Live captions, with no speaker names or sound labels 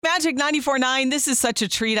Magic 94.9, this is such a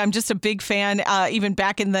treat. I'm just a big fan, even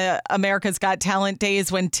back in the America's Got Talent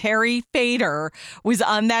days when Terry Fator was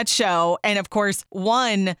on that show and, of course,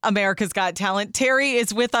 won America's Got Talent. Terry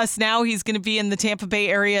is with us now. He's going to be in the Tampa Bay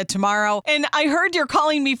area tomorrow. And I heard you're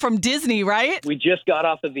calling me from Disney, right? We just got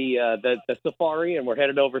off of the safari and we're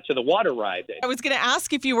headed over to the water ride. I was going to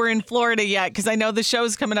ask if you were in Florida yet because I know the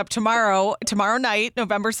show's coming up tomorrow night,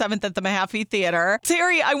 November 7th at the Mahaffey Theater.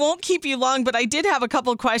 Terry, I won't keep you long, but I did have a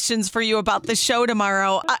couple questions for you about the show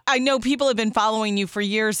tomorrow. I know people have been following you for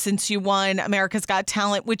years since you won America's Got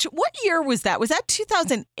Talent, what year was that? Was that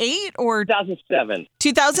 2008 or? 2007.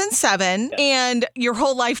 2007. Yeah. And your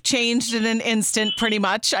whole life changed in an instant, pretty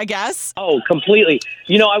much, I guess. Oh, completely.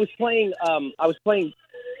 You know, I was playing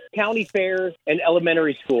county fairs and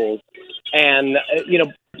elementary schools and,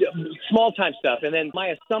 small time stuff. And then my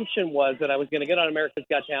assumption was that I was going to get on America's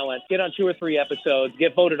Got Talent, get on 2 or 3 episodes,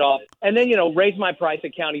 get voted off, and then, raise my price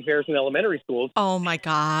at county fairs and elementary schools. Oh, my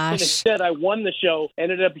gosh. And instead, I won the show,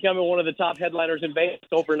 ended up becoming one of the top headliners in Vegas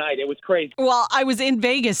overnight. It was crazy. Well, I was in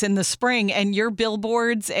Vegas in the spring, and your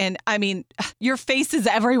billboards, and, your face is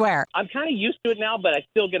everywhere. I'm kind of used to it now, but I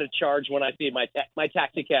still get a charge when I see my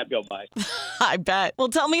taxi cab go by. I bet. Well,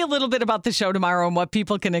 tell me a little bit about the show tomorrow and what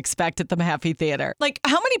people can expect at the Mahaffey Theater. Like,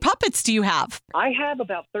 how many puppets do you have? I have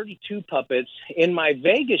about 32 puppets. In my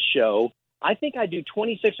Vegas show, I think I do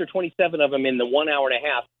 26 or 27 of them in the 1 hour and a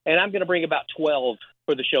half, and I'm going to bring about 12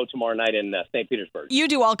 for the show tomorrow night in St. Petersburg. You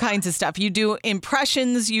do all kinds of stuff. You do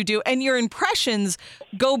impressions, and your impressions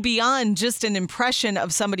go beyond just an impression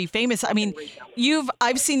of somebody famous. I mean,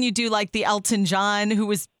 I've seen you do like the Elton John, who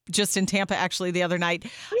was just in Tampa actually the other night,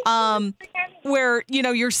 where,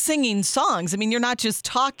 you're singing songs. I mean, you're not just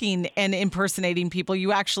talking and impersonating people.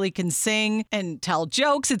 You actually can sing and tell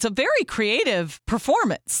jokes. It's a very creative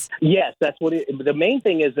performance. Yes, that's what the main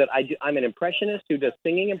thing is that I'm an impressionist who does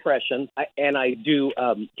singing impressions, and I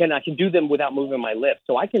can do them without moving my lips.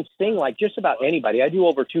 So I can sing like just about anybody. I do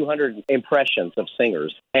over 200 impressions of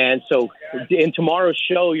singers. And so in tomorrow's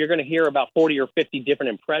show, you're going to hear about 40 or 50 different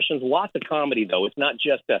impressions. Lots of comedy, though. It's not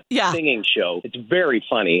just a singing show. It's very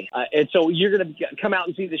funny. And so you're going to come out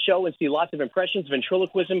and see the show and see lots of impressions,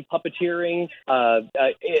 ventriloquism, puppeteering.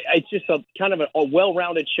 It's just a kind of a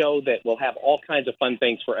well-rounded show that will have all kinds of fun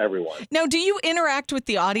things for everyone. Now, do you interact with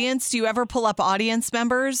the audience? Do you ever pull up audience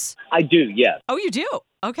members? I do, yes. Oh, you do?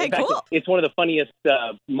 Okay, in fact, cool. It's one of the funniest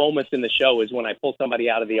moments in the show is when I pull somebody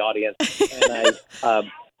out of the audience and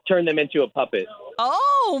I turn them into a puppet.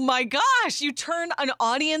 Oh my gosh, you turn an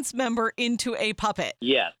audience member into a puppet.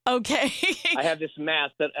 Yes. Okay. I have this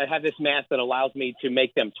mask that allows me to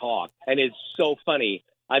make them talk, and it's so funny.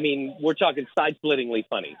 I mean, we're talking side-splittingly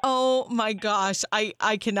funny. Oh, my gosh.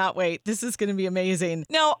 I cannot wait. This is going to be amazing.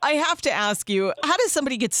 Now, I have to ask you, how does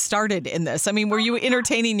somebody get started in this? I mean, were you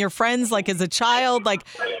entertaining your friends like as a child? Like,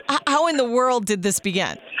 how in the world did this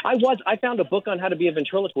begin? I found a book on how to be a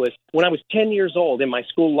ventriloquist when I was 10 years old in my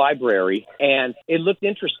school library, and it looked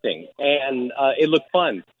interesting, and it looked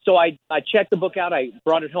fun. So I checked the book out. I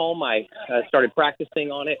brought it home. I started practicing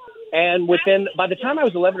on it. And by the time I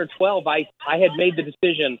was 11 or 12, I had made the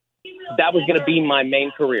decision that was going to be my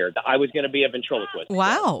main career. I was going to be a ventriloquist.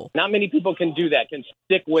 Wow. Not many people can do that, can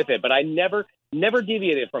stick with it, but I never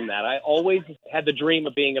deviated from that. I always had the dream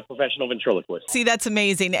of being a professional ventriloquist. See, that's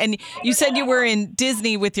amazing. And you said you were in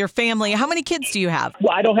Disney with your family. How many kids do you have?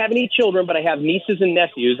 Well, I don't have any children, but I have nieces and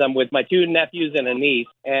nephews. I'm with my 2 nephews and a niece,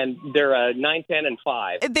 and they're 9, 10, and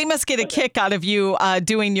 5. They must get a kick out of you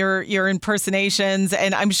doing your impersonations.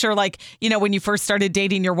 And I'm sure, when you first started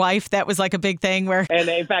dating your wife, that was like a big thing where... And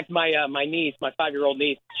in fact, my niece, my 5-year-old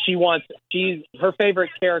niece, her favorite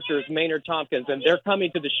character is Maynard Tompkins, and they're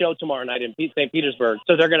coming to the show tomorrow night in St. Petersburg.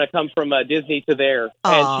 So they're going to come from Disney to there.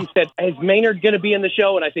 Aww. And she said, is Maynard going to be in the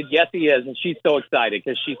show? And I said, yes, he is. And she's so excited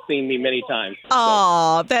because she's seen me many times.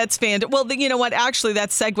 Oh, that's fantastic. Well, you know what? Actually, that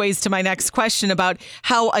segues to my next question about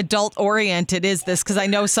how adult-oriented is this? Because I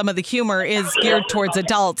know some of the humor is geared towards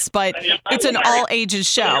adults, but it's an all-ages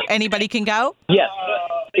show. Anybody can go? Yes.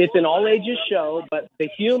 It's an all-ages show, but the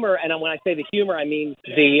humor, and when I say the humor, I mean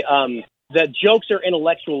the jokes are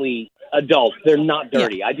intellectually adult. They're not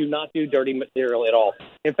dirty. Yeah. I do not do dirty material at all.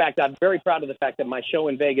 In fact, I'm very proud of the fact that my show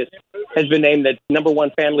in Vegas has been named the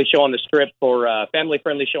 #1 family show on the strip for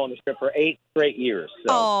family-friendly show on the strip for 8 straight years. So.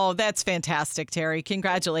 Oh, that's fantastic, Terry.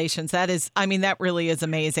 Congratulations. That really is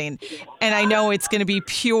amazing. And I know it's going to be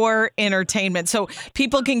pure entertainment. So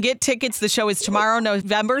people can get tickets. The show is tomorrow,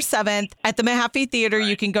 November 7th at the Mahaffey Theater.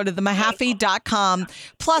 You can go to themahaffey.com.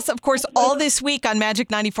 Plus, of course, all this week on Magic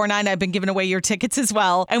 94.9, I've been giving away your tickets as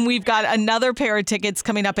well. And we've got got another pair of tickets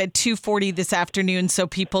coming up at 2:40 this afternoon, so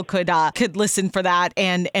people could listen for that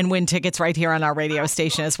and win tickets right here on our radio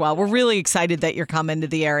station as well. We're really excited that you're coming to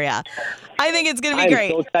the area. I think it's going to be great.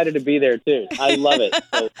 I'm so excited to be there, too. I love it.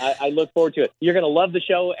 So I look forward to it. You're going to love the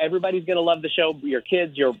show. Everybody's going to love the show. Your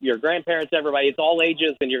kids, your grandparents, everybody. It's all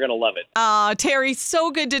ages, and you're going to love it. Terry, so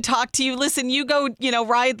good to talk to you. Listen, you go,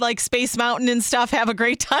 ride like Space Mountain and stuff. Have a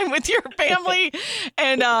great time with your family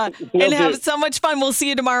and have so much fun. We'll see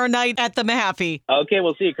you tomorrow night at the Mahaffey. Okay,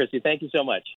 we'll see you, Kristy. Thank you so much.